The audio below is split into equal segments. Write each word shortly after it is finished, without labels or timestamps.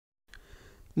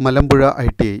Malampuzha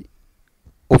ITI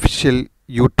official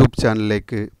YouTube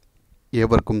ചാനലിലേക്ക്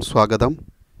ഏവർക്കും സ്വാഗതം.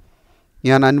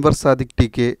 ഞാൻ Anwar Sadiq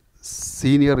TK,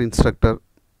 senior instructor,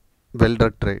 welder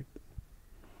trade.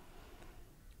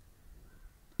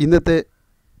 ഇന്നത്തെ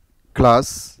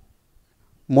class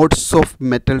modes of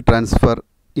metal transfer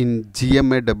in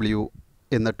GMAW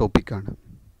എന്ന ടോപ്പിക്കാണ്.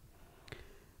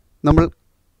 നമ്മൾ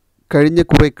കഴിഞ്ഞ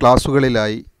കുറേ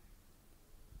ക്ലാസ്സുകളിലായി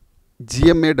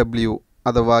GMAW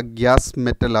അഥവാ gas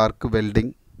metal arc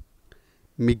welding,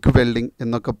 MiG welding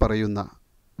എന്നൊക്കെ പറയുന്ന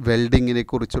വെൽഡിങ്ങിനെ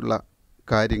കുറിച്ചുള്ള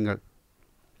കാര്യങ്ങൾ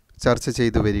ചർച്ച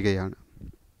ചെയ്തു വരികയാണ്.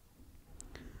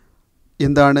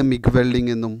 എന്താണ് മിഗ്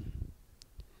വെൽഡിംഗ് എന്നും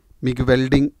മിഗ്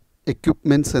വെൽഡിംഗ്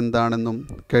എക്യുപ്മെൻറ്റ്സ് എന്താണെന്നും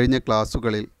കഴിഞ്ഞ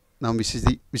ക്ലാസ്സുകളിൽ നാം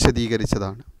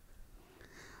വിശദീകരിച്ചതാണ്.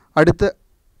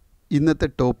 ഇന്നത്തെ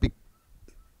topic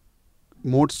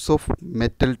modes of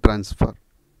metal transfer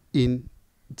in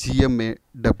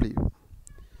GMAW.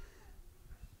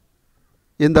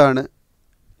 എന്താണ്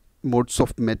മോഡ്സ്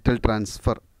ഓഫ് മെറ്റൽ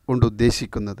ട്രാൻസ്ഫർ കൊണ്ട്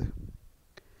ഉദ്ദേശിക്കുന്നത്?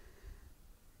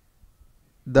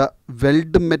 The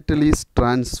weld metal is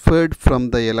transferred from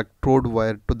the electrode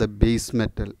wire to the base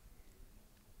metal.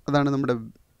 അതാണ് നമ്മുടെ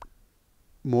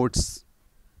മോഡ്സ്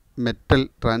മെറ്റൽ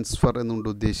ട്രാൻസ്ഫർ എന്നുകൊണ്ട്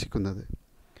ഉദ്ദേശിക്കുന്നത്.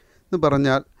 എന്ന്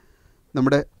പറഞ്ഞാൽ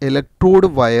നമ്മുടെ ഇലക്ട്രോഡ്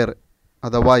വയർ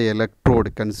അഥവാ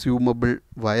ഇലക്ട്രോഡ്, കൺസ്യൂമബിൾ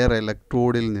വയർ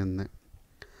ഇലക്ട്രോഡിൽ നിന്ന്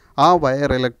ആ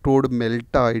വയർ ഇലക്ട്രോഡ്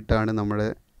മെൽട്ടായിട്ടാണ് നമ്മുടെ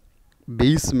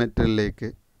ബേസ് മെറ്റലിലേക്ക്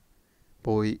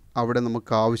പോയി അവിടെ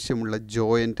നമുക്ക് ആവശ്യമുള്ള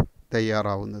ജോയിൻറ്റ്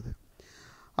തയ്യാറാവുന്നത്.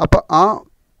 അപ്പോൾ ആ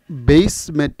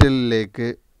ബേസ് മെറ്റലിലേക്ക്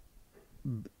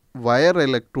വയർ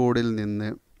ഇലക്ട്രോഡിൽ നിന്ന്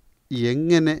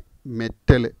എങ്ങനെ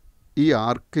മെറ്റൽ ഈ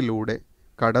ആർക്കിലൂടെ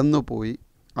കടന്നുപോയി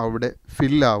അവിടെ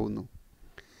ഫില്ലാവുന്നു,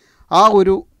 ആ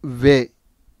ഒരു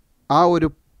ആ ഒരു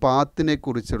പാത്തിനെ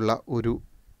കുറിച്ചുള്ള ഒരു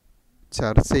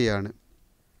ചർച്ചയാണ്,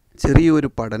 ചെറിയൊരു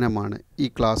പഠനമാണ് ഈ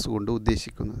ക്ലാസ് കൊണ്ട്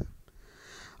ഉദ്ദേശിക്കുന്നത്.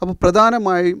 അപ്പോൾ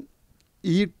പ്രധാനമായും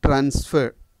ഈ ട്രാൻസ്ഫർ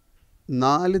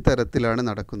 4 തരത്തിലാണ്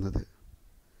നടക്കുന്നത്.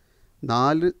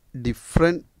 4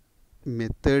 ഡിഫറെൻറ്റ്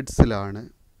മെത്തേഡ്സിലാണ്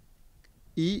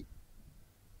ഈ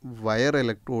വയർ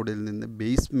ഇലക്ട്രോഡിൽ നിന്ന്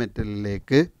ബേസ്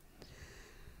മെറ്റലിലേക്ക്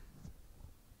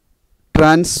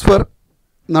ട്രാൻസ്ഫർ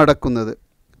നടക്കുന്നത്.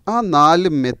 ആ 4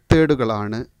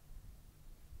 മെത്തേഡുകളാണ്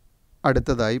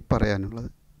അടുത്തതായി പറയാനുള്ളത്.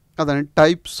 അതാണ്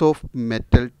ടൈപ്സ് ഓഫ്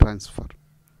മെറ്റൽ ട്രാൻസ്ഫർ.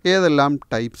 ഏതെല്ലാം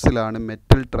ടൈപ്സിലാണ്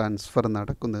മെറ്റൽ ട്രാൻസ്ഫർ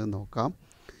നടക്കുന്നത് നോക്കാം.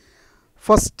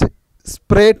 ഫസ്റ്റ്,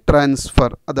 സ്പ്രേ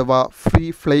ട്രാൻസ്ഫർ അഥവാ free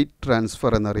flight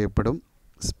transfer എന്നറിയപ്പെടും.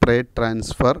 Spray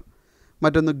transfer.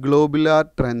 മറ്റൊന്ന് ഗ്ലോബുലാർ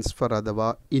ട്രാൻസ്ഫർ അഥവാ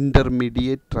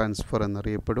ഇൻ്റർമീഡിയറ്റ് ട്രാൻസ്ഫർ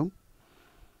എന്നറിയപ്പെടും.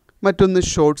 മറ്റൊന്ന്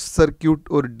ഷോർട്ട് സർക്യൂട്ട്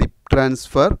ഒരു ഡിപ്പ്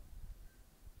ട്രാൻസ്ഫർ,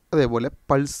 അതേപോലെ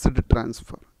പൾസ്ഡ്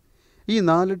ട്രാൻസ്ഫർ. ഈ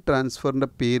 4 ട്രാൻസ്ഫറിൻ്റെ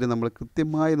പേര് നമ്മൾ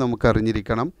കൃത്യമായി നമുക്ക്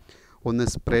അറിഞ്ഞിരിക്കണം. ഒന്ന്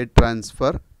സ്പ്രേ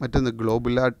ട്രാൻസ്ഫർ, മറ്റൊന്ന്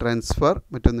ഗ്ലോബുലാർ ട്രാൻസ്ഫർ,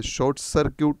 മറ്റൊന്ന് ഷോർട്ട്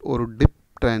സർക്യൂട്ട് ഒരു ഡിപ്പ്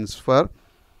ട്രാൻസ്ഫർ,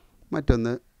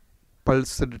 മറ്റൊന്ന്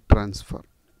പൾസ്ഡ് ട്രാൻസ്ഫർ.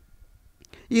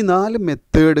 ഈ 4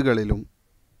 മെത്തേഡുകളിലും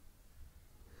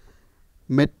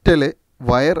മെറ്റൽ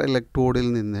വയർ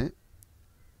ഇലക്ട്രോഡിൻ്റെ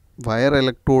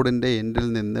എൻഡിൽ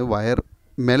നിന്ന് വയർ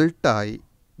മെൽട്ടായി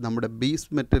നമ്മുടെ ബേസ്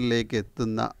മെറ്റലിലേക്ക്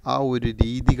എത്തുന്ന ആ ഒരു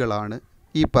രീതികളാണ്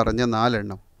ഈ പറഞ്ഞ 4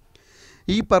 എണ്ണം.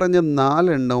 ഈ പറഞ്ഞ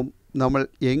 4 എണ്ണവും നമ്മൾ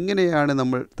എങ്ങനെയാണ്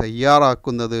നമ്മൾ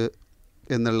തയ്യാറാക്കുന്നത്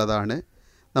എന്നുള്ളതാണ്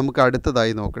നമുക്ക്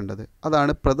അടുത്തതായി നോക്കേണ്ടത്.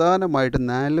 അതാണ് പ്രധാനമായിട്ട്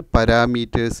 4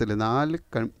 പാരാമീറ്റേഴ്സിൽ 4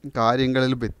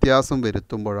 കാര്യങ്ങളിൽ വ്യത്യാസം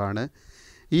വരുത്തുമ്പോഴാണ്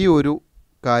ഈ ഒരു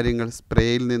കാര്യങ്ങൾ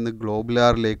സ്പ്രേയിൽ നിന്ന്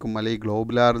ഗ്ലോബുലാറിലേക്കും അല്ലെങ്കിൽ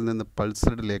ഗ്ലോബുലാറിൽ നിന്ന്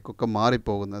പൾസഡിലേക്കൊക്കെ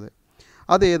മാറിപ്പോകുന്നത്.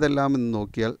 അതേതെല്ലാം എന്ന്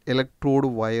നോക്കിയാൽ ഇലക്ട്രോഡ്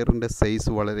വയറിൻ്റെ സൈസ്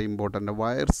വളരെ ഇമ്പോർട്ടൻ്റ്.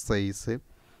 വയർ സൈസ്,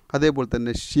 അതേപോലെ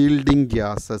തന്നെ ഷീൽഡിങ്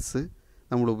ഗ്യാസസ്,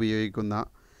 നമ്മൾ ഉപയോഗിക്കുന്ന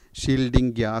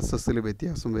ഷീൽഡിങ് ഗ്യാസസിൽ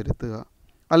വ്യത്യാസം വരുത്തുക,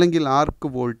 അല്ലെങ്കിൽ ആർക്ക്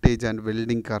വോൾട്ടേജ് ആൻഡ്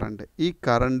വെൽഡിംഗ് കറണ്ട്, ഈ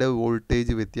കറണ്ട്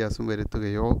വോൾട്ടേജ് വ്യത്യാസം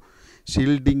വരുത്തുകയോ,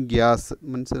 shielding gas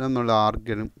മനസ്സിലെന്നുള്ള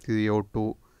argon, CO2,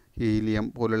 helium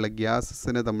പോലുള്ള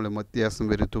ഗ്യാസസിന് നമ്മൾ വ്യത്യാസം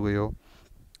വരുത്തുകയോ,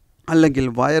 അല്ലെങ്കിൽ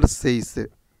വയർ സൈസ്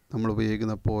നമ്മൾ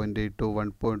ഉപയോഗിക്കുന്ന 0.8,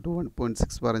 1.2,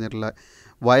 1.6 പറഞ്ഞിട്ടുള്ള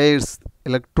വയേഴ്സ്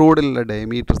ഇലക്ട്രോഡിലുള്ള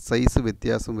ഡയമീറ്റർ സൈസ്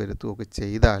വ്യത്യാസം വരുത്തുകയൊക്കെ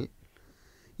ചെയ്താൽ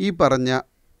ഈ പറഞ്ഞ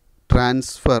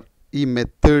ട്രാൻസ്ഫർ, ഈ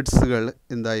മെത്തേഡ്സുകൾ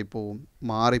എന്തായിപ്പോവും,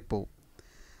 മാറിപ്പോവും.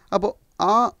 അപ്പോൾ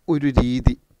ആ ഒരു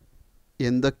രീതി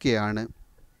എന്തൊക്കെയാണ്,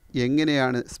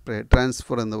 എങ്ങനെയാണ് സ്പ്രേ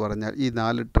ട്രാൻസ്ഫർ എന്ന് പറഞ്ഞാൽ ഈ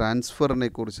 4 ട്രാൻസ്ഫറിനെ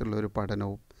കുറിച്ചുള്ള ഒരു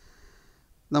പഠനവും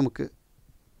നമുക്ക്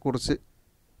കുറച്ച്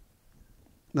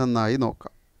നന്നായി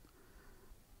നോക്കാം.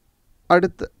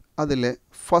 അതിലെ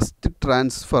ഫസ്റ്റ്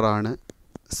ട്രാൻസ്ഫറാണ്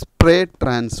സ്പ്രേ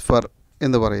ട്രാൻസ്ഫർ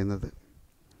എന്ന് പറയുന്നത്.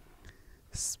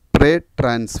 സ്പ്രേ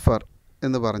ട്രാൻസ്ഫർ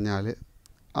എന്ന് പറഞ്ഞാൽ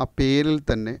ആ പേരിൽ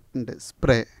തന്നെ ഉണ്ട്,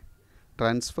 സ്പ്രേ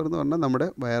ട്രാൻസ്ഫർ എന്ന് പറഞ്ഞാൽ നമ്മുടെ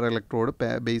വയർ ഇലക്ട്രോഡ്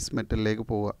ബേസ് മെറ്റലിലേക്ക്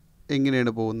പോവുക.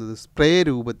 എങ്ങനെയാണ് പോകുന്നത്? സ്പ്രേ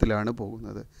രൂപത്തിലാണ്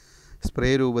പോകുന്നത്. സ്പ്രേ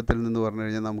രൂപത്തിൽ നിന്ന് പറഞ്ഞു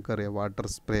കഴിഞ്ഞാൽ നമുക്കറിയാം വാട്ടർ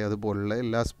സ്പ്രേ അതുപോലുള്ള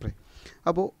എല്ലാ സ്പ്രേ.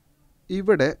 അപ്പോൾ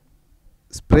ഇവിടെ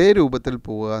സ്പ്രേ രൂപത്തിൽ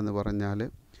പോവുക എന്ന് പറഞ്ഞാൽ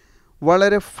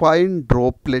വളരെ ഫൈൻ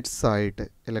ഡ്രോപ്ലെറ്റ്സ് ആയിട്ട്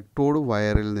ഇലക്ട്രോഡ്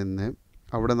വയറിൽ നിന്ന്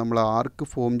അവിടെ നമ്മൾ ആർക്ക്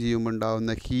ഫോം ചെയ്യുമ്പോൾ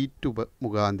ഉണ്ടാകുന്ന ഹീറ്റ്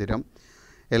മുഖാന്തരം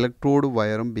ഇലക്ട്രോഡ്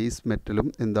വയറും ബേസ് മെറ്റലും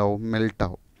എന്താവും?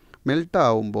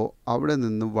 മെൽട്ടാവുമ്പോൾ അവിടെ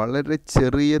നിന്ന് വളരെ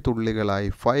ചെറിയ തുള്ളികളായി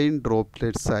ഫൈൻ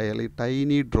ഡ്രോപ്ലെറ്റ്സ് ആയി അല്ലെങ്കിൽ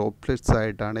ടൈനി ഡ്രോപ്ലെറ്റ്സ്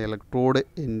ആയിട്ടാണ് ഇലക്ട്രോഡ്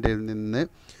എൻഡിൽ നിന്ന്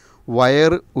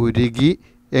വയർ ഉരുകി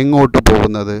എങ്ങോട്ട്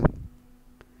പോകുന്നത്?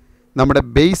 നമ്മുടെ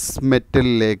ബേസ്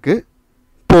മെറ്റലിലേക്ക്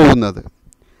പോകുന്നത്.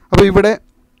 അപ്പോൾ ഇവിടെ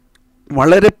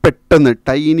വളരെ പെട്ടെന്ന്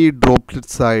ടൈനി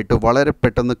ഡ്രോപ്ലെറ്റ്സ് ആയിട്ട് വളരെ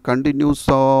പെട്ടെന്ന് കണ്ടിന്യൂസ്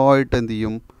ആയിട്ട് എന്ത്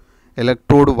ചെയ്യും?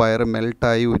 ഇലക്ട്രോഡ് വയർ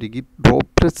മെൽട്ടായി ഉരുകി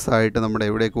ഡ്രോപ്ലെറ്റ്സ് ആയിട്ട് നമ്മുടെ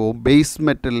എവിടേക്ക് പോകും? ബേസ്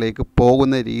മെറ്റലിലേക്ക്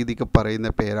പോകുന്ന രീതിക്ക് പറയുന്ന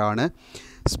പേരാണ്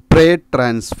സ്പ്രേ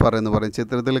ട്രാൻസ്ഫർ എന്ന് പറയും.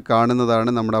 ചിത്രത്തിൽ കാണുന്നതാണ്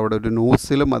നമ്മുടെ അവിടെ ഒരു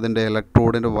നോസിലും അതിൻ്റെ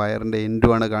ഇലക്ട്രോഡിൻ്റെ വയറിൻ്റെ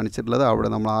എൻഡുമാണ് കാണിച്ചിട്ടുള്ളത്. അവിടെ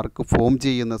നമ്മൾ ആർക്ക് ഫോം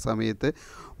ചെയ്യുന്ന സമയത്ത്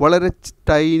വളരെ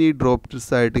ടൈനി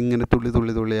ഡ്രോപ്ലെറ്റ്സ് ആയിട്ട് ഇങ്ങനെ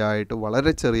തുള്ളിയായിട്ട്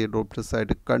വളരെ ചെറിയ ഡ്രോപ്ലെറ്റ്സ്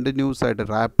ആയിട്ട് കണ്ടിന്യൂസ് ആയിട്ട്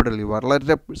റാപ്പിഡലി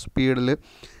വളരെ സ്പീഡിൽ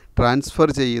ട്രാൻസ്ഫർ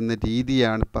ചെയ്യുന്ന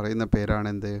രീതിയാണ് പറയുന്ന പേരാണ്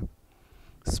എന്ത്?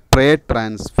 സ്പ്രേ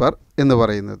ട്രാൻസ്ഫർ എന്ന്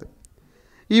പറയുന്നത്.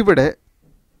 ഇവിടെ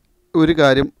ഒരു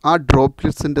കാര്യം, ആ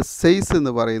ഡ്രോപ്ലെറ്റ്സിൻ്റെ സൈസ്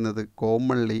എന്ന് പറയുന്നത്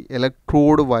കോമൺലി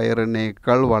ഇലക്ട്രോഡ്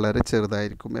വയറിനേക്കാൾ വളരെ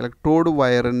ചെറുതായിരിക്കും. ഇലക്ട്രോഡ്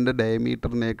വയറിൻ്റെ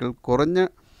ഡയമീറ്ററിനേക്കാൾ കുറഞ്ഞ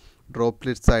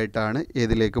ഡ്രോപ്ലെറ്റ്സ് ആയിട്ടാണ്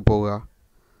ഏതിലേക്ക് പോവുക?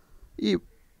 ഈ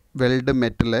വെൽഡ്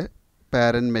മെറ്റല്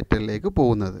പാരൻ മെറ്റലിലേക്ക്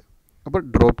പോകുന്നത്. അപ്പോൾ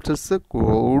ഡ്രോപ്ലെറ്റ്സ്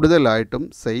കൂടുതലായിട്ടും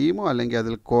സെയിമോ അല്ലെങ്കിൽ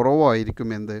അതിൽ കുറവോ ആയിരിക്കും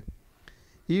എന്ത്?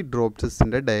 ഈ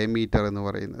ഡ്രോപ്ലെറ്റ്സിൻ്റെ ഡയമീറ്റർ എന്ന്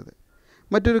പറയുന്നത്.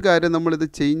 മറ്റൊരു കാര്യം, നമ്മളിത്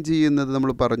ചേഞ്ച് ചെയ്യുന്നത്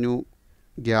നമ്മൾ പറഞ്ഞു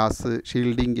ഗ്യാസ്,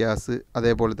 ഷീൽഡിങ് ഗ്യാസ്,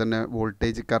 അതേപോലെ തന്നെ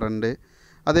വോൾട്ടേജ് കറണ്ട്,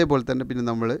 അതേപോലെ തന്നെ പിന്നെ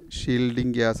നമ്മൾ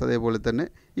ഷീൽഡിങ് ഗ്യാസ്, അതേപോലെ തന്നെ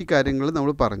ഈ കാര്യങ്ങൾ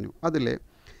നമ്മൾ പറഞ്ഞു. അതിൽ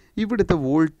ഇവിടുത്തെ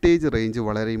വോൾട്ടേജ് റേഞ്ച്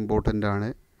വളരെ ഇമ്പോർട്ടൻ്റ് ആണ്.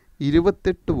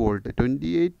 28 വോൾട്ട്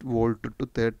 28 വോൾട്ട് ടു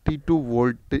 32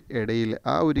 വോൾട്ട് ഇടയിൽ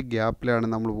ആ ഒരു ഗ്യാപ്പിലാണ്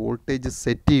നമ്മൾ വോൾട്ടേജ്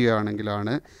സെറ്റ്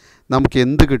ചെയ്യുകയാണെങ്കിലാണ് നമുക്ക്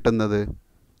എന്ത് കിട്ടുന്നത്?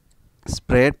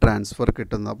 സ്പ്രേ ട്രാൻസ്ഫർ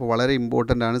കിട്ടുന്നത്. അപ്പോൾ വളരെ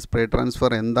ഇമ്പോർട്ടൻ്റ് ആണ്. സ്പ്രേ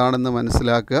ട്രാൻസ്ഫർ എന്താണെന്ന്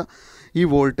മനസ്സിലാക്കുക. ഈ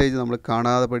വോൾട്ടേജ് നമ്മൾ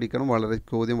കാണാതെ പഠിക്കണം.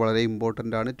 ചോദ്യം വളരെ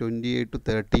ഇമ്പോർട്ടൻ്റ് ആണ്. 28 ടു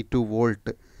 32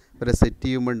 വോൾട്ട് വരെ സെറ്റ്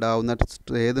ചെയ്യുമ്പോൾ ഉണ്ടാകുന്ന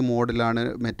ഏത് മോഡിലാണ്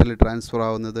മെറ്റൽ ട്രാൻസ്ഫർ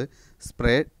ആവുന്നത്?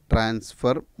 സ്പ്രേ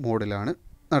ട്രാൻസ്ഫർ മോഡിലാണ്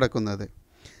നടക്കുന്നത്.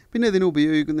 പിന്നെ ഇതിന്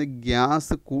ഉപയോഗിക്കുന്ന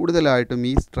ഗ്യാസ് കൂടുതലായിട്ടും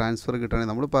ഈ ട്രാൻസ്ഫർ കിട്ടണമെങ്കിൽ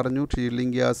നമ്മൾ പറഞ്ഞു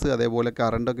ഷീൽഡിങ് ഗ്യാസ് അതേപോലെ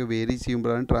കറണ്ടൊക്കെ വേരി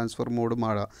ചെയ്യുമ്പോഴാണ് ട്രാൻസ്ഫർ മോഡ്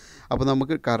മാറുക. അപ്പോൾ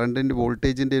നമുക്ക് കറണ്ടിൻ്റെ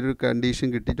വോൾട്ടേജിൻ്റെ ഒരു കണ്ടീഷൻ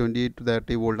കിട്ടി 28 to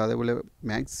 30 വോൾട്ട്. അതേപോലെ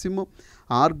മാക്സിമം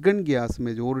ആർഗൺ ഗ്യാസ്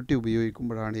മെജോറിറ്റി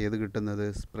ഉപയോഗിക്കുമ്പോഴാണ് ഏത് കിട്ടുന്നത്?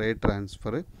 സ്പ്രേ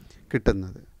ട്രാൻസ്ഫർ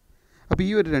കിട്ടുന്നത്. അപ്പോൾ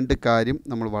ഈ ഒരു രണ്ട് കാര്യം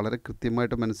നമ്മൾ വളരെ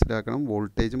കൃത്യമായിട്ട് മനസ്സിലാക്കണം.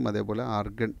 വോൾട്ടേജും അതേപോലെ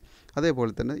ആർഗൺ,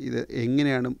 അതേപോലെ തന്നെ ഇത്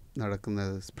എങ്ങനെയാണ്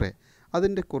നടക്കുന്നത് സ്പ്രേ,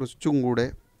 അതിൻ്റെ കുറച്ചും കൂടെ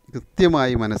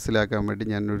കൃത്യമായി മനസ്സിലാക്കാൻ വേണ്ടി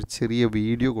ഞാനൊരു ചെറിയ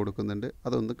വീഡിയോ കൊടുക്കുന്നുണ്ട്.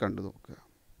 അതൊന്ന് കണ്ടു നോക്കുക.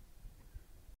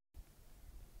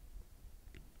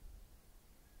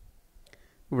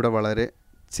 ഇവിടെ വളരെ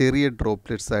ചെറിയ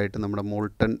ഡ്രോപ്ലെറ്റ്സ് ആയിട്ട് നമ്മുടെ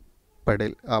മോൾട്ടൺ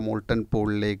പെഡൽ, ആ മോൾട്ടൺ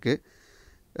പൂളിലേക്ക്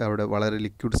അവിടെ വളരെ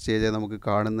ലിക്വിഡ് സ്റ്റേജായി നമുക്ക്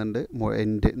കാണുന്നുണ്ട്.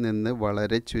 എൻഡ് നിന്ന്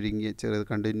വളരെ ചുരുങ്ങിയ ചെറിയ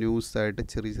കണ്ടിന്യൂസ് ആയിട്ട്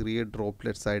ചെറിയ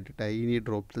ഡ്രോപ്ലെറ്റ്സ് ആയിട്ട് ടൈനി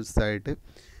ഡ്രോപ്ലെറ്റ്സ് ആയിട്ട്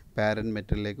പാരൻ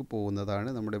മെറ്റലിലേക്ക്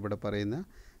പോകുന്നതാണ് നമ്മുടെ ഇവിടെ പറയുന്ന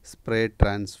സ്പ്രേ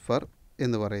ട്രാൻസ്ഫർ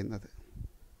എന്ന് പറയുന്നത്.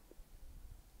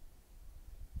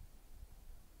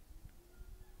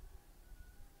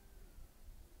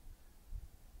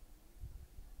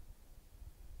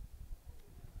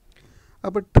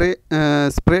 അപ്പോൾ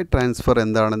സ്പ്രേ ട്രാൻസ്ഫർ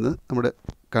എന്താണെന്ന് നമ്മൾ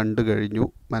കണ്ടു കഴിഞ്ഞു,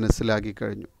 മനസ്സിലാക്കി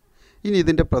കഴിഞ്ഞു. ഇനി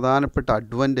ഇതിൻ്റെ പ്രധാനപ്പെട്ട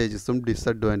അഡ്വാൻറ്റേജസും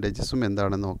ഡിസഡ്വാൻറ്റേജസും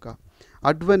എന്താണെന്ന് നോക്കാം.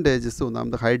 അഡ്വാൻറ്റേജസ്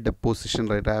ഒന്നാമത് high deposition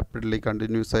rate, rapidly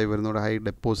continuous ആയി വരുന്നതോടെ ഹൈ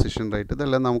ഡെപ്പോസിഷൻ റേറ്റ്,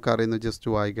 ഇതെല്ലാം നമുക്കറിയുന്നു, ജസ്റ്റ്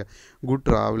വായിക്കുക. ഗുഡ്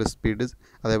ട്രാവൽ സ്പീഡ്,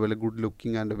 അതേപോലെ good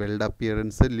looking and weld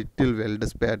appearance, little weld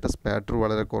spatter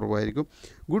വളരെ കുറവായിരിക്കും.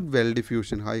 Good well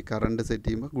diffusion, high current set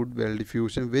ചെയ്യുമ്പോൾ good well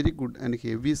diffusion, very good and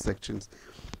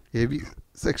heavy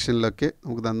സെക്ഷനിലൊക്കെ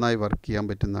നമുക്ക് നന്നായി വർക്ക് ചെയ്യാൻ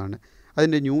പറ്റുന്നതാണ്.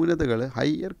 അതിൻ്റെ ന്യൂനതകൾ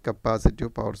higher capacity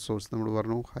of power source, നമ്മൾ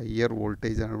പറഞ്ഞു ഹയർ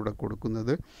വോൾട്ടേജാണ് ഇവിടെ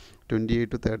കൊടുക്കുന്നത്, 28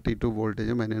 to 32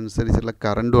 വോൾട്ടേജും അതിനനുസരിച്ചുള്ള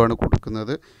കറണ്ടുമാണ്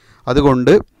കൊടുക്കുന്നത്.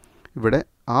 അതുകൊണ്ട് ഇവിടെ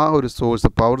ആ ഒരു സോഴ്സ്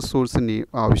പവർ സോഴ്സിന്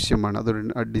ആവശ്യമാണ്, അതൊരു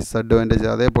ഡിസഡ്വാൻറ്റേജ്.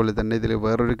 അതേപോലെ തന്നെ ഇതിൽ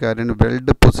വേറൊരു കാര്യമാണ്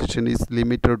weld position is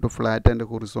limited to flat and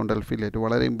horizontal fillet,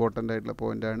 വളരെ ഇമ്പോർട്ടൻ്റ് ആയിട്ടുള്ള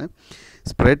പോയിൻ്റാണ്.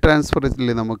 സ്പ്രേ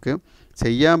ട്രാൻസ്ഫറിൽ നമുക്ക്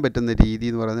ചെയ്യാൻ പറ്റുന്ന രീതി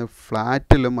എന്ന് പറയുന്നത്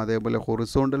ഫ്ലാറ്റിലും അതേപോലെ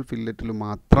ഹൊറിസോണ്ടൽ ഫില്ലറ്റിലും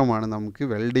മാത്രമാണ് നമുക്ക്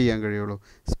വെൽഡ് ചെയ്യാൻ കഴിയുള്ളൂ.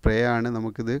 സ്പ്രേ ആണ്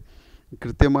നമുക്കിത്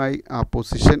കൃത്യമായി ആ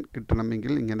പൊസിഷൻ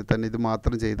കിട്ടണമെങ്കിൽ ഇങ്ങനെ തന്നെ ഇത്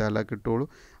മാത്രം ചെയ്താലേ കിട്ടുള്ളൂ.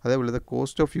 അതേപോലെ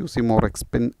cost of using more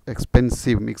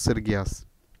expensive mixed gas,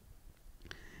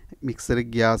 mixed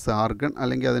gas argon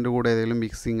അല്ലെങ്കിൽ അതിൻ്റെ കൂടെ ഏതെങ്കിലും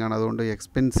മിക്സിംഗ് ആണ്. അതുകൊണ്ട്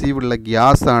എക്സ്പെൻസീവ് ഉള്ള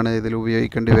ഗ്യാസാണ് ഇതിൽ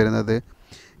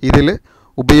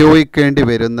ഉപയോഗിക്കേണ്ടി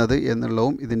വരുന്നത്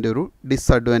എന്നുള്ളതും ഇതിൻ്റെ ഒരു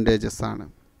ഡിസഡ്വാൻറ്റേജസ് ആണ്.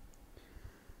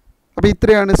 അപ്പോൾ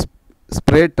ഇത്രയാണ്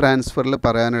സ്പ്രേ ട്രാൻസ്ഫറിൽ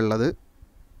പറയാനുള്ളത്.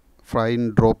 ഫൈൻ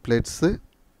ഡ്രോപ്ലെറ്റ്സ്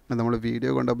നമ്മൾ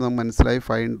വീഡിയോ കണ്ടപ്പോൾ നമുക്ക് മനസ്സിലായി.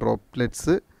 ഫൈൻ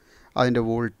ഡ്രോപ്ലെറ്റ്സ്, അതിൻ്റെ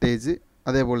വോൾട്ടേജ്,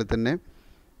 അതേപോലെ തന്നെ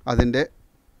അതിൻ്റെ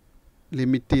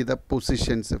ലിമിറ്റ് ചെയ്ത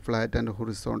പൊസിഷൻസ് ഫ്ലാറ്റ് ആൻഡ്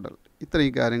ഹൊറിസോണ്ടൽ,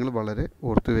 ഇത്രയും കാര്യങ്ങൾ വളരെ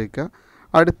ഓർത്തു വയ്ക്കുക.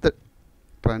 അടുത്ത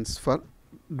transfer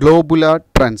globular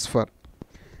transfer.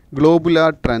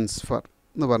 Globular transfer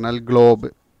എന്ന് പറഞ്ഞാൽ ഗ്ലോബ്,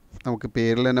 നമുക്ക്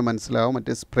പേരിൽ തന്നെ മനസ്സിലാവും.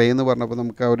 മറ്റേ സ്പ്രേ എന്ന് പറഞ്ഞപ്പോൾ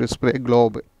നമുക്ക് ആ ഒരു സ്പ്രേ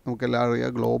ഗ്ലോബ് നമുക്കെല്ലാം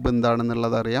അറിയാം, ഗ്ലോബ്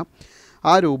എന്താണെന്നുള്ളത് അറിയാം.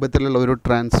 ആ രൂപത്തിലുള്ള ഒരു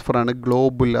ട്രാൻസ്ഫറാണ്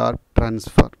ഗ്ലോബുലാർ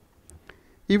ട്രാൻസ്ഫർ.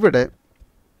 ഇവിടെ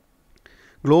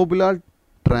ഗ്ലോബുലാർ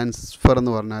ട്രാൻസ്ഫർ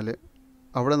എന്ന് പറഞ്ഞാൽ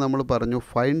അവിടെ നമ്മൾ പറഞ്ഞു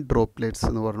ഫൈൻ ഡ്രോപ്ലെറ്റ്സ്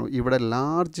എന്ന് പറഞ്ഞു. ഇവിടെ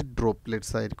ലാർജ്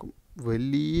ഡ്രോപ്ലെറ്റ്സ് ആയിരിക്കും,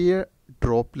 വലിയ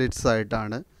ഡ്രോപ്ലെറ്റ്സ്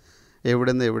ആയിട്ടാണ്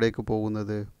എവിടെ നിന്ന് എവിടേക്ക്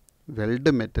പോകുന്നത്,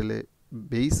 വെൽഡ് മെറ്റൽ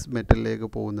ബേസ് മെറ്റലിലേക്ക്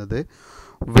പോകുന്നത്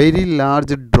വെരി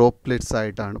ലാർജ് ഡ്രോപ്ലെറ്റ്സ്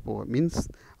ആയിട്ടാണ് പോകുക. മീൻസ്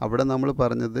അവിടെ നമ്മൾ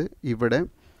പറഞ്ഞത് ഇവിടെ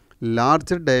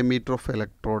ലാർജ് ഡയമീറ്റർ ഓഫ്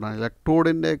ഇലക്ട്രോഡാണ്.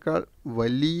 ഇലക്ട്രോഡിൻ്റെക്കാൾ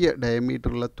വലിയ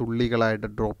ഡയമീറ്ററുള്ള തുള്ളികളായിട്ട്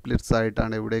ഡ്രോപ്ലെറ്റ്സ്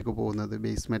ആയിട്ടാണ് എവിടേക്ക് പോകുന്നത്,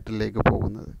 ബേസ് മെറ്റലിലേക്ക്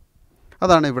പോകുന്നത്.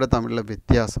 അതാണ് ഇവിടെ തമ്മിലുള്ള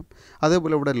വ്യത്യാസം.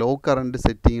 അതേപോലെ ഇവിടെ ലോ കറണ്ട്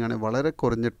സെറ്റിംഗ് ആണ്, വളരെ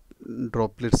കുറഞ്ഞ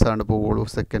ഡ്രോപ്ലെറ്റ്സ് ആണ് പോവുള്ളൂ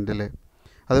സെക്കൻഡിൽ.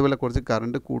 അതേപോലെ കുറച്ച്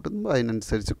കറണ്ട് കൂട്ടുമ്പോൾ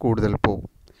അതിനനുസരിച്ച് കൂടുതൽ പോകും.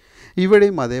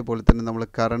 ഇവിടെയും അതേപോലെ തന്നെ നമ്മൾ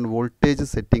കറണ്ട് വോൾട്ടേജ്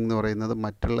സെറ്റിംഗ് എന്ന് പറയുന്നത്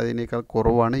മറ്റുള്ളതിനേക്കാൾ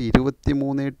കുറവാണ്.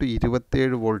 23 to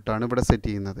 27 വോൾട്ടാണ് ഇവിടെ സെറ്റ്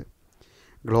ചെയ്യുന്നത്.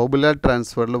 ഗ്ലോബുലാർ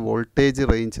ട്രാൻസ്ഫറിൽ വോൾട്ടേജ്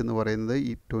റേഞ്ച് എന്ന് പറയുന്നത്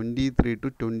 23 to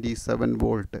 27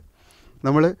 വോൾട്ട്.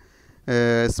 നമ്മൾ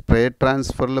സ്പ്രേ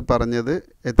ട്രാൻസ്ഫറിൽ പറഞ്ഞത്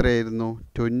എത്രയായിരുന്നു,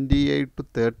 28 to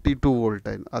 32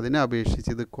 വോൾട്ടായിരുന്നു. അതിനെ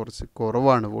അപേക്ഷിച്ച് ഇത് കുറച്ച്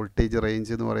കുറവാണ്. വോൾട്ടേജ്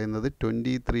റേഞ്ച് എന്ന് പറയുന്നത്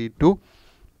 23 to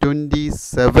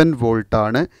 27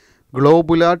 വോൾട്ടാണ്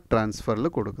ഗ്ലോബുലാർ ട്രാൻസ്ഫറിൽ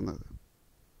കൊടുക്കുന്നത്.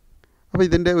 അപ്പോൾ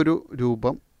ഇതിൻ്റെ ഒരു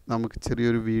രൂപം നമുക്ക്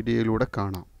ചെറിയൊരു വീഡിയോയിലൂടെ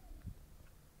കാണാം.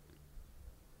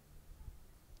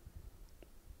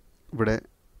 ഇവിടെ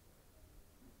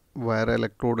വയർ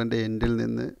ഇലക്ട്രോഡിൻ്റെ എൻഡിൽ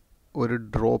നിന്ന് ഒരു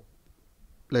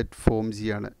ഡ്രോപ്ലെറ്റ് ഫോം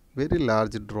ചെയ്യാണ്. വെരി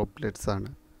ലാർജ് ഡ്രോപ്ലെറ്റ്സ് ആണ്.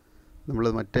 നമ്മൾ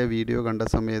മറ്റേ വീഡിയോ കണ്ട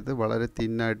സമയത്ത് വളരെ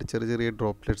തിന്നായിട്ട് ചെറിയ ചെറിയ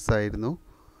ഡ്രോപ്ലെറ്റ്സ് ആയിരുന്നു.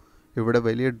 ഇവിടെ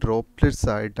വലിയ ഡ്രോപ്ലെറ്റ്സ്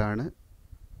ആയിട്ടാണ്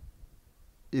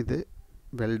ഇത്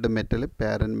വെൽഡ് മെറ്റൽ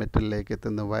പാരൻ മെറ്റലിലേക്ക്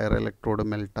എത്തുന്ന വയർ ഇലക്ട്രോഡ്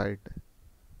മെൽട്ടായിട്ട്.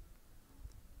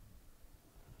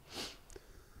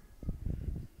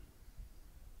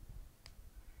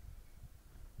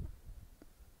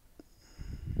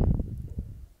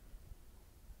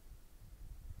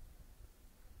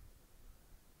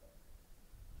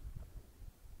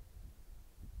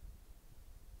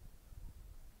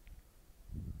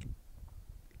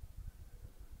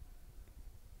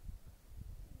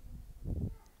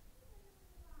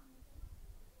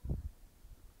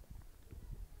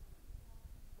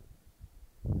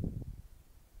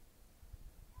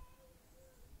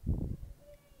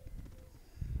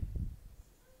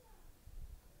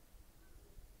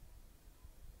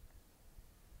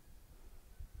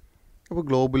 അപ്പോൾ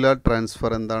ഗ്ലോബുലാർ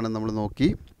ട്രാൻസ്ഫർ എന്താണെന്ന് നമ്മൾ നോക്കി.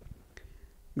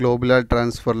 ഗ്ലോബുലാർ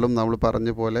ട്രാൻസ്ഫറിലും നമ്മൾ പറഞ്ഞ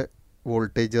പോലെ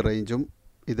വോൾട്ടേജ് റേഞ്ചും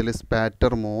ഇതിൽ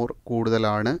സ്പാറ്റർ മോർ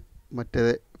കൂടുതലാണ്. മറ്റേ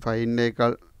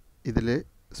ഫൈനേക്കാൾ ഇതിൽ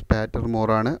സ്പാറ്റർ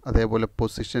മോറാണ്. അതേപോലെ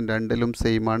പൊസിഷൻ രണ്ടിലും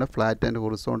സെയിം ആണ്. ഫ്ലാറ്റ് ആൻഡ്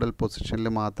ഹൊറിസോണ്ടൽ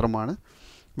പൊസിഷനിൽ മാത്രമാണ്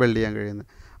വെൽഡ് ചെയ്യാൻ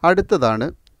കഴിയുന്നത്. അടുത്തതാണ്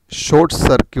short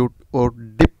circuit or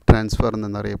dip transfer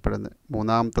എന്നറിയപ്പെടുന്നത്.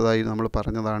 മൂന്നാമത്തതായി നമ്മൾ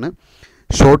പറഞ്ഞതാണ്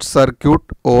short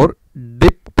circuit or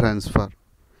dip transfer.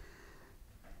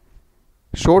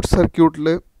 Short സർക്യൂട്ടിൽ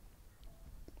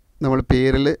നമ്മൾ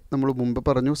പേരിൽ നമ്മൾ മുമ്പ്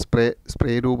പറഞ്ഞു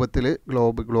സ്പ്രേ രൂപത്തിൽ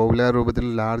ഗ്ലോബുലാർ രൂപത്തിൽ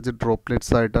ലാർജ്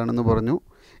ഡ്രോപ്ലെറ്റ്സ് ആയിട്ടാണെന്ന് പറഞ്ഞു.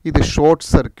 ഇത് ഷോർട്ട്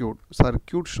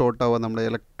സർക്യൂട്ട് ഷോർട്ട് ആവുക. നമ്മുടെ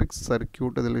ഇലക്ട്രിക്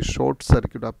സർക്യൂട്ട് ഇതിൽ ഷോർട്ട്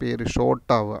സർക്യൂട്ട്, ആ പേര്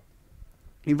ഷോർട്ട് ആവുക.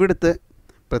 ഇവിടുത്തെ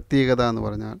പ്രത്യേകത എന്ന്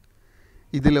പറഞ്ഞാൽ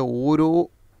ഇതിലെ ഓരോ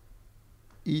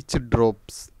ഈച്ച്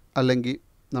ഡ്രോപ്സ് അല്ലെങ്കിൽ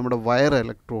നമ്മുടെ വയർ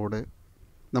ഇലക്ട്രോഡ്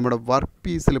നമ്മുടെ വർക്ക്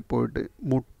പീസിൽ പോയിട്ട്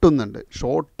മുട്ടുന്നുണ്ട്.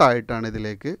 ഷോർട്ടായിട്ടാണ്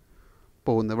ഇതിലേക്ക്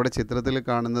പോകുന്നത്. ഇവിടെ ചിത്രത്തിൽ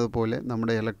കാണുന്നത് പോലെ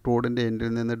നമ്മുടെ ഇലക്ട്രോഡിൻ്റെ എൻഡിൽ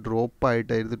നിന്ന്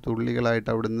ഡ്രോപ്പായിട്ടായിരുന്നു, തുള്ളികളായിട്ട്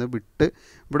അവിടെ നിന്ന് വിട്ട്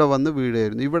ഇവിടെ വന്ന്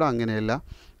വീഴുമായിരുന്നു. ഇവിടെ അങ്ങനെയല്ല,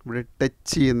 ഇവിടെ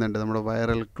ടച്ച് ചെയ്യുന്നുണ്ട്. നമ്മുടെ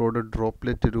വയർ ഇലക്ട്രോഡ്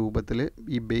ഡ്രോപ്ലെറ്റ് രൂപത്തിൽ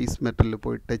ഈ ബേസ് മെറ്റലിൽ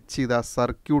പോയി ടച്ച് ചെയ്ത് ആ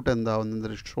സർക്യൂട്ട്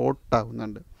എന്താവുന്നത്,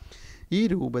 ഷോർട്ടാവുന്നുണ്ട്. ഈ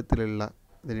രൂപത്തിലുള്ള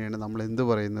ഇതിനെയാണ് നമ്മൾ എന്ത്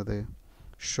പറയുന്നത്,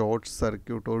 short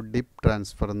circuit or dip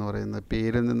transfer എന്ന് പറയുന്നത്.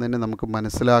 പേരിൽ നിന്ന് തന്നെ നമുക്ക്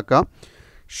മനസ്സിലാക്കാം.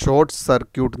 ഷോർട്ട്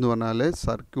സർക്യൂട്ട് എന്ന് പറഞ്ഞാൽ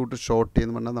സർക്യൂട്ട് ഷോർട്ട്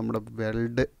ചെയ്യുന്ന പറഞ്ഞാൽ നമ്മുടെ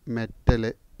വെൽഡ് മെറ്റൽ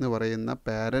എന്ന് പറയുന്ന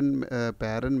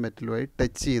പാരൻ മെറ്റലുമായി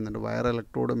ടച്ച് ചെയ്യുന്നുണ്ട്. വയർ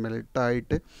ഇലക്ട്രോഡ്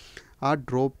മെൽട്ടായിട്ട് ആ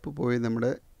ഡ്രോപ്പ് പോയി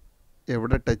നമ്മുടെ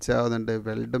എവിടെ ടച്ച് ആവുന്നുണ്ട്?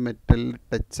 Weld മെറ്റലിൽ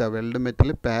weld metal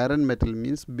പാരൻ metal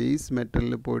means base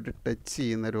മെറ്റലിൽ പോയിട്ട് ടച്ച്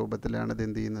ചെയ്യുന്ന രൂപത്തിലാണ് ഇത്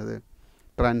എന്ത് ചെയ്യുന്നത്?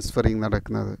 ട്രാൻസ്ഫറിങ്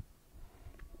നടക്കുന്നത്.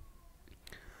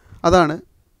 അതാണ്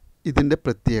ഇതിൻ്റെ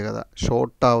പ്രത്യേകത.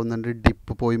 ഷോർട്ട് ആവുന്നുണ്ട്,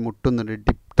 ഡിപ്പ് പോയി മുട്ടുന്നുണ്ട്,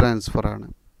 ഡിപ്പ് ട്രാൻസ്ഫറാണ്.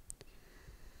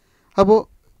 അപ്പോൾ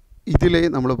ഇതിൽ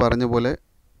നമ്മൾ പറഞ്ഞ പോലെ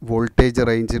വോൾട്ടേജ്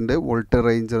റേഞ്ച് ഉണ്ട്. വോൾട്ടേജ്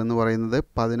റേഞ്ച് എന്ന് പറയുന്നത്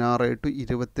 16 to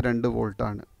 22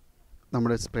 വോൾട്ടാണ്.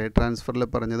 നമ്മുടെ സ്പ്രേ ട്രാൻസ്ഫറിൽ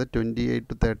പറഞ്ഞത് 28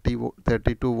 to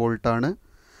 32 വോൾട്ടാണ്.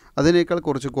 അതിനേക്കാൾ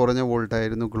കുറച്ച് കുറഞ്ഞ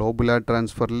വോൾട്ടായിരുന്നു ഗ്ലോബുലാർ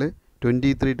ട്രാൻസ്ഫറിൽ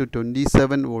 23 to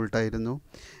 27 വോൾട്ടായിരുന്നു.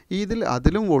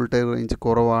 അതിലും വോൾട്ടേജ് റേഞ്ച്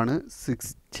കുറവാണ്.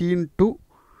 16 to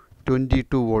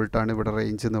 22 വോൾട്ടാണ് ഇവിടെ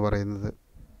റേഞ്ച് എന്ന് പറയുന്നത്.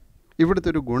 ഇവിടുത്തെ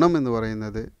ഒരു ഗുണം എന്ന്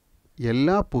പറയുന്നത്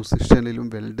എല്ലാ പൊസിഷനിലും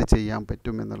വെൽഡ് ചെയ്യാൻ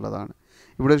പറ്റും എന്നുള്ളതാണ്.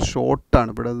 ഇവിടെ ഒരു ഷോർട്ടാണ്,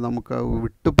 ഇവിടെ നമുക്ക്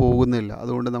വിട്ടു പോകുന്നില്ല.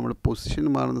 അതുകൊണ്ട് നമ്മൾ പൊസിഷൻ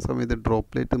മാറുന്ന സമയത്ത്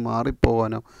ഡ്രോപ്പ്ലെറ്റ്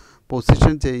മാറിപ്പോകാനോ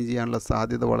പൊസിഷൻ ചേഞ്ച് ചെയ്യാനുള്ള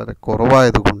സാധ്യത വളരെ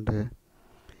കുറവായതുകൊണ്ട്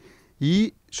ഈ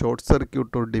ഷോർട്ട്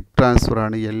സർക്യൂട്ടോ ഡിപ്പ്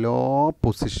ട്രാൻസ്ഫറാണ് എല്ലാ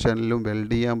പൊസിഷനിലും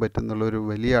വെൽഡ് ചെയ്യാൻ പറ്റുന്നുള്ളൊരു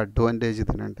വലിയ അഡ്വാൻറ്റേജ്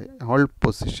ഇതിനുണ്ട്. ഓൾ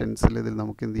പൊസിഷൻസിൽ ഇതിൽ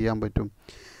നമുക്ക് എന്ത് ചെയ്യാൻ പറ്റും?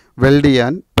 വെൽഡ്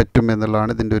ചെയ്യാൻ പറ്റും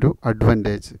എന്നുള്ളതാണ് ഇതിൻ്റെ ഒരു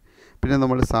അഡ്വാൻറ്റേജ്. പിന്നെ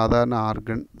നമ്മൾ സാധാരണ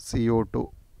ആർഗൺ, CO2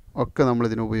 ഒക്കെ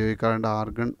നമ്മളിതിന് ഉപയോഗിക്കാറുണ്ട്.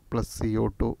 ആർഗൺ പ്ലസ്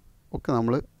CO2 ഒക്കെ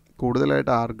നമ്മൾ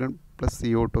കൂടുതലായിട്ട് ആർഗൺ പ്ലസ്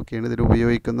CO2 ഒക്കെയാണ് ഇതിൽ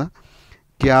ഉപയോഗിക്കുന്ന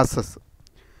ഗ്യാസസ്.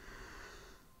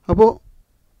 അപ്പോൾ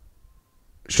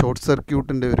ഷോർട്ട്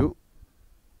സർക്യൂട്ടിൻ്റെ ഒരു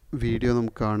വീഡിയോ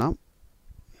നമുക്ക് കാണാം.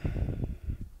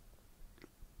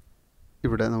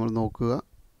 ഇവിടെ നമ്മൾ നോക്കുക.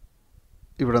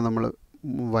 ഇവിടെ നമ്മൾ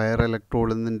വയർ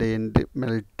ഇലക്ട്രോഡിൻ്റെ എൻഡ്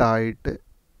മെൽട്ടായിട്ട്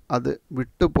അത്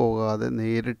വിട്ടു പോകാതെ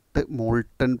നേരിട്ട്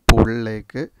മോൾട്ടൺ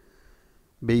പൂളിലേക്ക്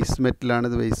ബേസ്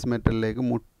മെറ്റലാണിത്, ബേസ് മെറ്റലിലേക്ക്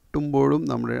മുട്ടുമ്പോഴും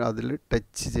നമ്മൾ അതിൽ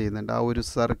ടച്ച് ചെയ്യുന്നുണ്ട്. ആ ഒരു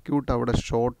സർക്യൂട്ട് അവിടെ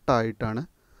ഷോർട്ടായിട്ടാണ്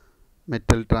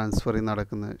മെറ്റൽ ട്രാൻസ്ഫറിങ്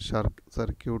നടക്കുന്നത്.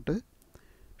 സർക്യൂട്ട്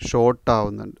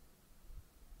ഷോർട്ടാവുന്നുണ്ട്,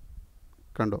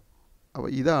 കണ്ടോ? അപ്പോൾ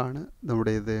ഇതാണ്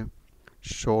നമ്മുടെ ഇത്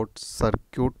short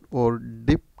circuit or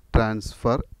dip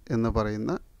transfer എന്ന്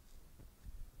പറയുന്ന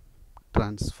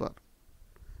ട്രാൻസ്ഫർ.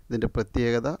 ഇതിൻ്റെ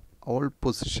പ്രത്യേകത ഓൾ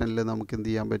പൊസിഷനിൽ നമുക്ക് എന്ത്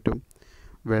ചെയ്യാൻ പറ്റും?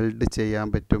 വെൽഡ് ചെയ്യാൻ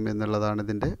പറ്റും എന്നുള്ളതാണ്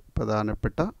ഇതിൻ്റെ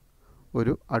പ്രധാനപ്പെട്ട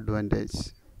ഒരു അഡ്വാൻറ്റേജ്.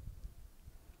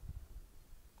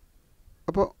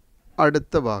 അപ്പോൾ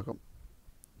അടുത്ത ഭാഗം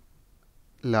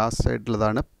ലാസ്റ്റ്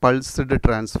ആയിട്ടുള്ളതാണ് പൾസ്ഡ്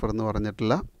ട്രാൻസ്ഫർ എന്ന്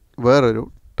പറഞ്ഞിട്ടുള്ള വേറൊരു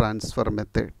transfer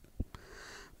method.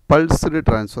 Pulsed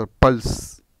transfer, pulse,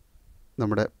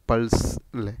 നമ്മുടെ പൾസ്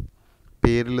അല്ലേ,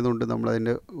 പേരിൽ നിന്നുകൊണ്ട്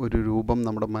നമ്മളതിൻ്റെ ഒരു രൂപം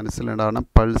നമ്മുടെ മനസ്സിലുണ്ടാകണം.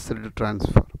 Pulsed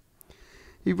transfer.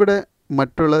 ഇവിടെ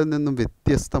മറ്റുള്ളതിൽ നിന്നും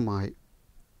വ്യത്യസ്തമായി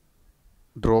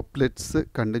ഡ്രോപ്ലെറ്റ്സ്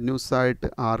കണ്ടിന്യൂസ് ആയിട്ട്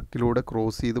ആർക്കിലൂടെ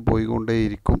ക്രോസ് ചെയ്ത്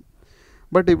പോയിക്കൊണ്ടേയിരിക്കും.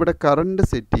 ബട്ട് ഇവിടെ കറണ്ട്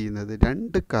സെറ്റ് ചെയ്യുന്നത്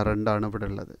 2 കറണ്ടാണ് ഇവിടെ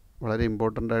ഉള്ളത്. വളരെ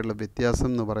ഇമ്പോർട്ടൻ്റ് ആയിട്ടുള്ള വ്യത്യാസം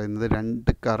എന്ന് പറയുന്നത്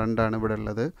 2 കറണ്ടാണ് ഇവിടെ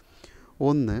ഉള്ളത്.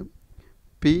 ഒന്ന്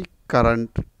പീക്ക്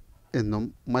കറണ്ട് എന്നും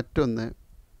മറ്റൊന്ന്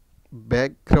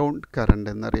ബാക്ക്ഗ്രൗണ്ട് കറണ്ട്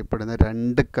എന്നറിയപ്പെടുന്ന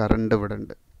 2 കറണ്ട് ഇവിടെ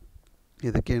ഉണ്ട്.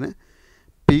 ഇതൊക്കെയാണ്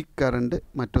പീക്ക് കറണ്ട്,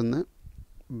 മറ്റൊന്ന്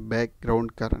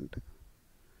ബാക്ക്ഗ്രൗണ്ട്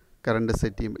കറണ്ട്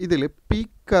സെറ്റ് ചെയ്യുമ്പോൾ. ഇതിൽ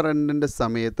പീക്ക് കറണ്ടിൻ്റെ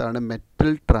സമയത്താണ് മെറ്റൽ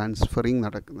ട്രാൻസ്ഫറിങ്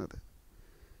നടക്കുന്നത്.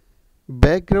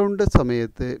 ബാക്ക്ഗ്രൗണ്ട്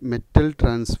സമയത്ത് മെറ്റൽ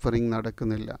ട്രാൻസ്ഫറിങ്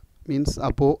നടക്കുന്നില്ല. മീൻസ്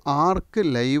അപ്പോൾ ആർക്ക്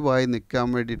ലൈവായി നിൽക്കാൻ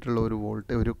വേണ്ടിയിട്ടുള്ള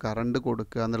ഒരു കറണ്ട്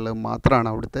കൊടുക്കുക എന്നുള്ളത് മാത്രമാണ്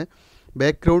അവിടുത്തെ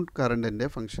ബാക്ക്ഗ്രൗണ്ട് കറണ്ടിൻ്റെ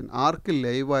ഫങ്ഷൻ. ആർക്ക്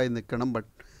ലൈവായി നിൽക്കണം, ബട്ട്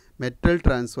മെറ്റൽ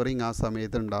ട്രാൻസ്ഫറിങ് ആ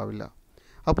സമയത്ത് ഉണ്ടാവില്ല.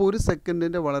 അപ്പോൾ ഒരു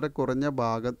സെക്കൻഡിൻ്റെ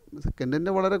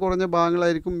വളരെ കുറഞ്ഞ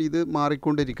ഭാഗങ്ങളായിരിക്കും ഇത്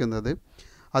മാറിക്കൊണ്ടിരിക്കുന്നത്.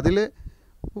 അതിൽ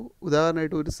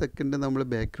ഉദാഹരണമായിട്ട് ഒരു സെക്കൻഡ് നമ്മൾ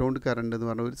ബാക്ക്ഗ്രൗണ്ട് കറണ്ട് എന്ന്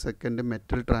പറഞ്ഞാൽ ഒരു സെക്കൻഡ്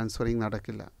മെറ്റൽ ട്രാൻസ്ഫറിങ്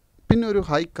നടക്കില്ല. പിന്നെ ഒരു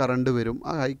ഹൈ കറണ്ട് വരും.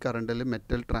 ആ ഹൈ കറണ്ടിൽ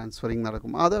മെറ്റൽ ട്രാൻസ്ഫറിങ്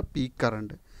നടക്കും. അത് പീക്ക്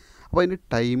കറണ്ട്. അപ്പോൾ അതിൻ്റെ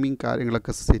ടൈമിങ്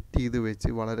കാര്യങ്ങളൊക്കെ സെറ്റ് ചെയ്ത് വെച്ച്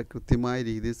വളരെ കൃത്യമായ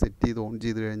രീതിയിൽ സെറ്റ് ചെയ്ത് ഓൺ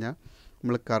ചെയ്ത് കഴിഞ്ഞാൽ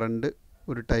നമ്മൾ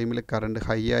ഒരു ടൈമിൽ കറണ്ട്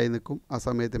ഹൈ ആയി നിൽക്കും. ആ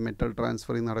സമയത്ത് മെറ്റൽ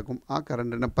ട്രാൻസ്ഫറിങ് നടക്കും. ആ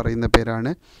കറണ്ടിനെ പറയുന്ന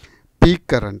പേരാണ് പീക്ക്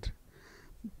കറണ്ട്.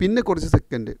 പിന്നെ കുറച്ച്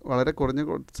സെക്കൻഡ്, വളരെ കുറഞ്ഞ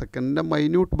സെക്കൻഡിൻ്റെ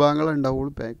മൈന്യൂട്ട്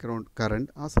ഭാഗങ്ങളുണ്ടാവുള്ളൂ ബാക്ക്ഗ്രൗണ്ട്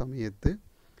കറണ്ട്. ആ സമയത്ത്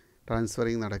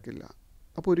ട്രാൻസ്ഫറിങ് നടക്കില്ല.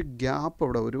 അപ്പോൾ ഒരു ഗ്യാപ്പ്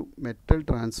അവിടെ, ഒരു മെറ്റൽ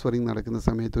ട്രാൻസ്ഫറിങ് നടക്കുന്ന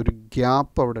സമയത്ത് ഒരു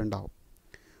ഗ്യാപ്പ് അവിടെ ഉണ്ടാവും.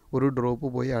 ഒരു ഡ്രോപ്പ്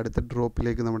പോയി അടുത്ത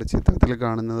ഡ്രോപ്പിലേക്ക് നമ്മുടെ ചിത്രത്തിൽ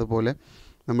കാണുന്നത് പോലെ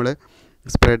നമ്മൾ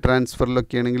സ്പ്രേ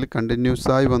ട്രാൻസ്ഫറിലൊക്കെ ആണെങ്കിൽ കണ്ടിന്യൂസ്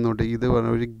ആയി വന്നുകൊണ്ട് ഇത്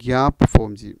ഒരു ഗ്യാപ്പ്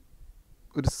ഫോം ചെയ്യും,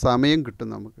 ഒരു സമയം കിട്ടും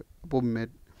നമുക്ക്. അപ്പോൾ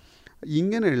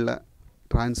ഇങ്ങനെയുള്ള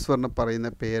ട്രാൻസ്ഫറിനെ പറയുന്ന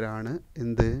പേരാണ്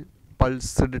എന്ത്?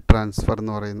 പൾസ്ഡ് ട്രാൻസ്ഫർ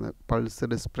എന്ന് പറയുന്നത്.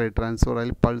 പൾസ്ഡ് സ്പ്രേ ട്രാൻസ്ഫർ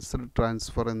അല്ലെങ്കിൽ പൾസ്ഡ്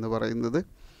ട്രാൻസ്ഫർ എന്ന് പറയുന്നത്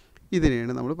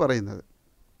ഇതിനെയാണ് നമ്മൾ പറയുന്നത്.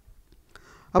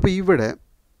 അപ്പോൾ ഇവിടെ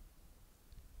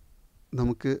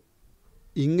നമുക്ക്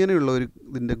ഇങ്ങനെയുള്ള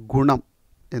ഇതിൻ്റെ ഗുണം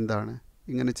എന്താണ്?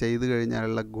 ഇങ്ങനെ ചെയ്തു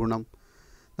കഴിഞ്ഞാലുള്ള ഗുണം,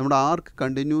 നമ്മുടെ ആർക്ക്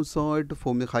കണ്ടിന്യൂസ് ആയിട്ട്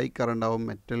ഫോം ഹൈ കറണ്ട് ആവും,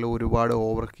 മെറ്റൽ ഒരുപാട്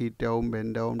ഓവർ ഹീറ്റ് ആവും,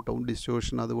 ബെൻഡാവും, ടൗൺ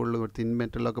ഡിസ്റ്റോഷൻ, അതുപോലുള്ള തിൻ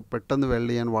മെറ്റലൊക്കെ പെട്ടെന്ന്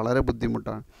വെൽഡ് ചെയ്യാൻ വളരെ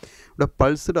ബുദ്ധിമുട്ടാണ്. ഇവിടെ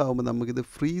പൾസ്ഡ് ആകുമ്പോൾ നമുക്കിത്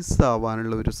ഫ്രീസ്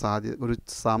ആവാനുള്ള ഒരു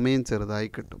സമയം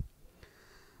ചെറുതായി കിട്ടും.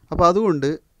 അപ്പോൾ അതുകൊണ്ട്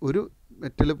ഒരു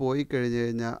മെറ്റൽ പോയി കഴിഞ്ഞ്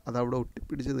കഴിഞ്ഞാൽ അതവിടെ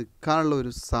ഒട്ടിപ്പിടിച്ച് നിൽക്കാനുള്ള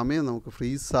ഒരു സമയം നമുക്ക്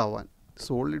ഫ്രീസ് ആവാൻ,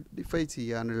 സോളിഡിഫൈ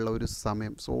ചെയ്യാനുള്ള ഒരു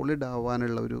സമയം, സോളിഡ്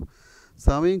ആവാനുള്ള ഒരു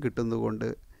സമയം കിട്ടുന്നത് കൊണ്ട്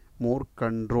മോർ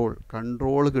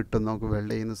കൺട്രോൾ കിട്ടും നമുക്ക്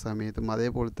വെൽഡ് ചെയ്യുന്ന സമയത്തും.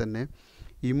 അതേപോലെ തന്നെ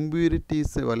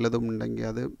ഇമ്പ്യൂരിറ്റീസ് വല്ലതും ഉണ്ടെങ്കിൽ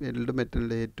അത് വെൽഡ്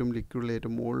മെറ്റലിൻ്റെ ഏറ്റവും ലിക്വിഡിൽ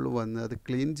ഏറ്റവും മുകളിൽ വന്ന് അത്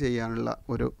ക്ലീൻ ചെയ്യാനുള്ള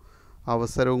ഒരു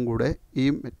അവസരവും കൂടെ ഈ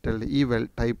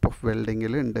ടൈപ്പ് ഓഫ്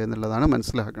വെൽഡിങ്ങിൽ ഉണ്ട് എന്നുള്ളതാണ്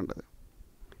മനസ്സിലാക്കേണ്ടത്.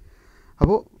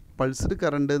 അപ്പോൾ പൾസ്ഡ്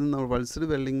കറണ്ട് നമ്മൾ പൾസ്ഡ്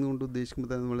വെൽഡിങ് കൊണ്ട് ഉദ്ദേശിക്കുമ്പോൾ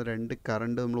തന്നെ നമ്മൾ 2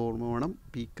 കറണ്ട് നമ്മൾ ഓർമ്മ വേണം.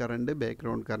 Peak current,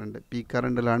 background current. Peak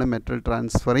കറണ്ടിലാണ് metal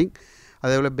transferring,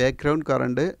 അതേപോലെ ബാക്ക്ഗ്രൗണ്ട്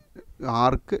കറണ്ട്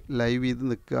ആർക്ക് ലൈവ് ചെയ്ത്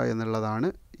നിൽക്കുക എന്നുള്ളതാണ്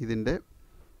ഇതിൻ്റെ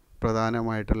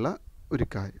പ്രധാനമായിട്ടുള്ള ഒരു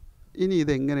കാര്യം. ഇനി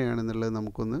ഇതെങ്ങനെയാണെന്നുള്ളത്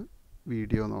നമുക്കൊന്ന്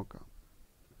വീഡിയോ നോക്കാം.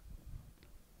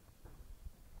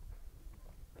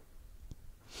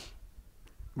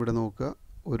 ഇവിടെ നോക്കുക,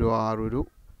 ഒരു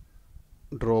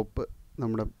ഡ്രോപ്പ്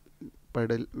നമ്മുടെ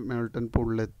പെഡൽ മെൽട്ടൺ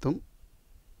പൂളിലെത്തും,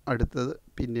 അടുത്തത്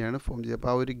പിന്നെയാണ് ഫോം ചെയ്യുക.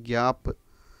 അപ്പോൾ ആ ഒരു ഗ്യാപ്പ്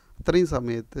അത്രയും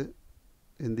സമയത്ത്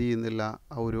എന്ത് ചെയ്യുന്നില്ല,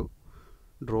 ആ ഒരു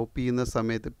ഡ്രോപ്പ് ചെയ്യുന്ന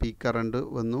സമയത്ത് പീക്ക് കറണ്ട്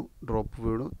വന്നു, ഡ്രോപ്പ്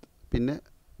വീണു, പിന്നെ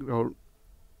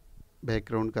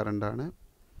ബാക്ക്ഗ്രൗണ്ട് കറണ്ടാണ്,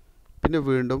 പിന്നെ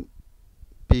വീണ്ടും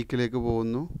പീക്കിലേക്ക്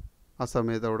പോകുന്നു. ആ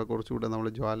സമയത്ത് അവിടെ കുറച്ചുകൂടെ നമ്മൾ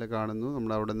ജ്വാല കാണുന്നു,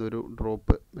 നമ്മൾ അവിടെ നിന്ന് ഒരു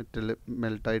ഡ്രോപ്പ് മെറ്റൽ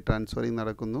മെൽട്ടായി ട്രാൻസ്ഫറിങ്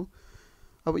നടക്കുന്നു.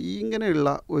 അപ്പോൾ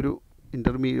ഇങ്ങനെയുള്ള ഒരു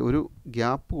ഒരു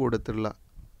ഗ്യാപ്പ് കൊടുത്തുള്ള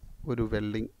ഒരു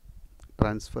welding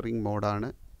transferring മോഡാണ്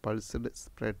pulsed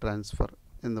spray transfer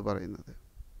എന്ന് പറയുന്നത്.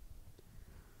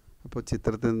 അപ്പോൾ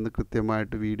ചിത്രത്തിൽ നിന്ന്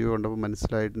കൃത്യമായിട്ട് വീഡിയോ കണ്ടപ്പോൾ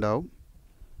മനസ്സിലായിട്ടുണ്ടാവും.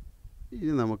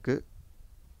 ഇനി നമുക്ക്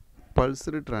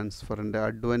പൾസ്ഡ് ട്രാൻസ്ഫറിൻ്റെ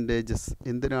അഡ്വാൻറ്റേജസ്,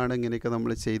 എന്തിനാണ് ഇങ്ങനെയൊക്കെ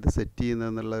നമ്മൾ ചെയ്ത് സെറ്റ്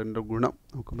ചെയ്യുന്നതെന്നുള്ളതിൻ്റെ ഗുണം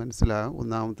നമുക്ക് മനസ്സിലാകും.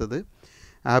 ഒന്നാമത്തത്,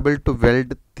 able to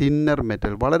weld thinner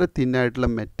metal. വളരെ തിന്നായിട്ടുള്ള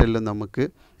മെറ്റലിൽ നമുക്ക്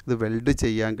ഇത് വെൽഡ്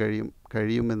ചെയ്യാൻ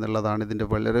കഴിയും എന്നുള്ളതാണ് ഇതിൻ്റെ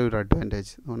വളരെ ഒരു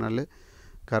അഡ്വാൻറ്റേജ്. എന്ന് പറഞ്ഞാൽ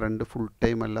കറണ്ട് ഫുൾ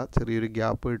ടൈം അല്ല, ചെറിയൊരു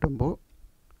ഗ്യാപ്പ് കിട്ടുമ്പോൾ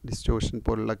ഡിസ്റ്റോഷൻ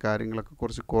പോലുള്ള കാര്യങ്ങളൊക്കെ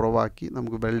കുറച്ച് കുറവാക്കി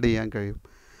നമുക്ക് വെൽഡ് ചെയ്യാൻ കഴിയും.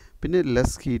 പിന്നെ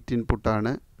ലെസ് ഹീറ്റ്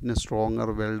ഇൻപുട്ടാണ്, പിന്നെ സ്ട്രോങ്ങർ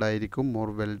വെൽഡ് ആയിരിക്കും, മോർ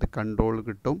വെൽഡ് കൺട്രോൾ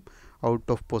കിട്ടും, ഔട്ട്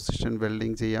ഓഫ് പൊസിഷൻ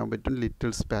വെൽഡിങ് ചെയ്യാൻ പറ്റും,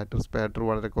 ലിറ്റിൽ സ്പാറ്റർ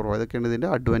വളരെ കുറവാണ്. ഇതൊക്കെയാണ് ഇതിൻ്റെ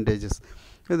അഡ്വാൻറ്റേജസ്.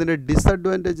 ഇതിൻ്റെ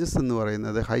ഡിസഡ്വാൻറ്റേജസ് എന്ന്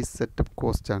പറയുന്നത് ഹൈ സെറ്റപ്പ്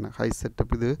കോസ്റ്റാണ്. ഹൈ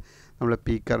സെറ്റപ്പ്, ഇത് നമ്മളെ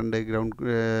പീക്ക് കറണ്ട്,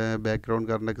 ബാക്ക്ഗ്രൗണ്ട്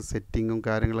കറണ്ടൊക്കെ സെറ്റിങ്ങും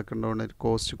കാര്യങ്ങളൊക്കെ ഉണ്ടാവുന്ന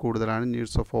കോസ്റ്റ് കൂടുതലാണ്.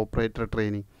 നീഡ്സ് ഓഫ് ഓപ്പറേറ്റർ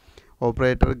ട്രെയിനിങ്,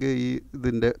 ഓപ്പറേറ്റർക്ക്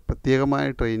ഇതിൻ്റെ പ്രത്യേകമായ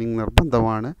ട്രെയിനിങ്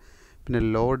നിർബന്ധമാണ്. പിന്നെ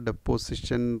ലോ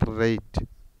ഡെപ്പോസിഷൻ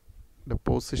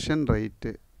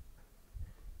റേറ്റ്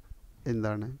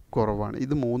എന്താണ്, കുറവാണ്.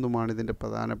 ഇത് മൂന്നുമാണ് ഇതിൻ്റെ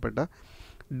പ്രധാനപ്പെട്ട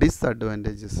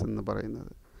ഡിസഡ്വാൻറ്റേജസ് എന്ന്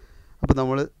പറയുന്നത്. അപ്പോൾ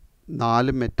നമ്മൾ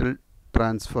 4 മെറ്റൽ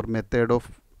മെത്തേഡ്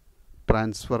ഓഫ്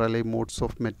ട്രാൻസ്ഫർ അല്ലെങ്കിൽ മോഡ്സ്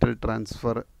ഓഫ് മെറ്റൽ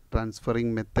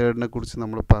ട്രാൻസ്ഫറിങ് മെത്തേഡിനെ കുറിച്ച്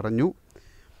നമ്മൾ പറഞ്ഞു.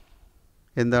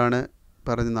 എന്താണ്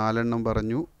പറഞ്ഞു? 4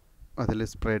 പറഞ്ഞു. അതിൽ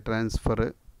സ്പ്രേ ട്രാൻസ്ഫർ,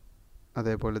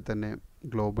 അതേപോലെ തന്നെ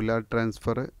ഗ്ലോബുലാർ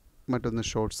ട്രാൻസ്ഫർ, മറ്റൊന്ന്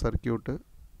ഷോർട്ട് സർക്യൂട്ട്,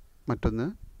 മറ്റൊന്ന്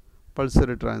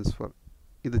പൾസറി ട്രാൻസ്ഫർ.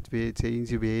 ഇത്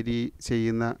വേരി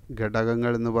ചെയ്യുന്ന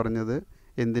ഘടകങ്ങൾ എന്ന് പറഞ്ഞത്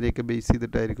എന്തിനെയൊക്കെ base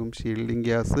ചെയ്തിട്ടായിരിക്കും? Shielding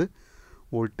gas,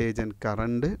 voltage and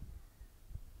current.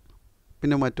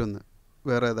 പിന്നെ മറ്റൊന്ന്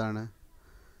വേറെ ഏതാണ്?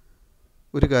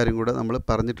 ഒരു കാര്യം കൂടെ നമ്മൾ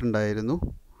പറഞ്ഞിട്ടുണ്ടായിരുന്നു,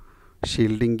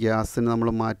 ഷീൽഡിങ് ഗ്യാസിന് നമ്മൾ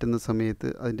മാറ്റുന്ന സമയത്ത്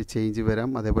അതിൻ്റെ ചേഞ്ച് വരാം.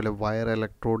 അതേപോലെ വയർ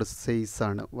ഇലക്ട്രോഡ്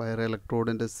സൈസാണ്, വയർ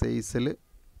ഇലക്ട്രോഡിൻ്റെ സൈസിൽ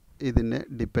ഇതിനെ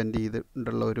ഡിപ്പെൻഡ്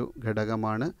ചെയ്തിട്ടുള്ള ഒരു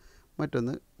ഘടകമാണ്.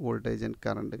 മറ്റൊന്ന് വോൾട്ടേജ് ആൻഡ്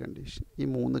കറണ്ട് കണ്ടീഷൻ. ഈ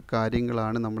 3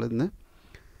 കാര്യങ്ങളാണ് നമ്മളിന്ന്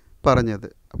പറഞ്ഞത്.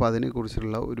 അപ്പോൾ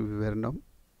അതിനെക്കുറിച്ചുള്ള ഒരു വിവരണം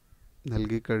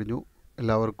നൽകിക്കഴിഞ്ഞു.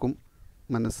 എല്ലാവർക്കും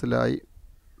മനസ്സിലായി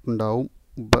ഉണ്ടാവും,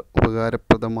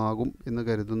 ഉപകാരപ്രദമാകും എന്ന്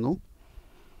കരുതുന്നു.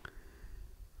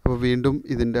 അപ്പോൾ വീണ്ടും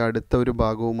ഇതിൻ്റെ അടുത്ത ഒരു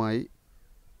ഭാഗവുമായി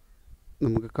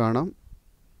നമുക്ക് കാണാം.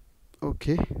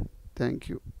 Okay, thank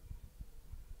you.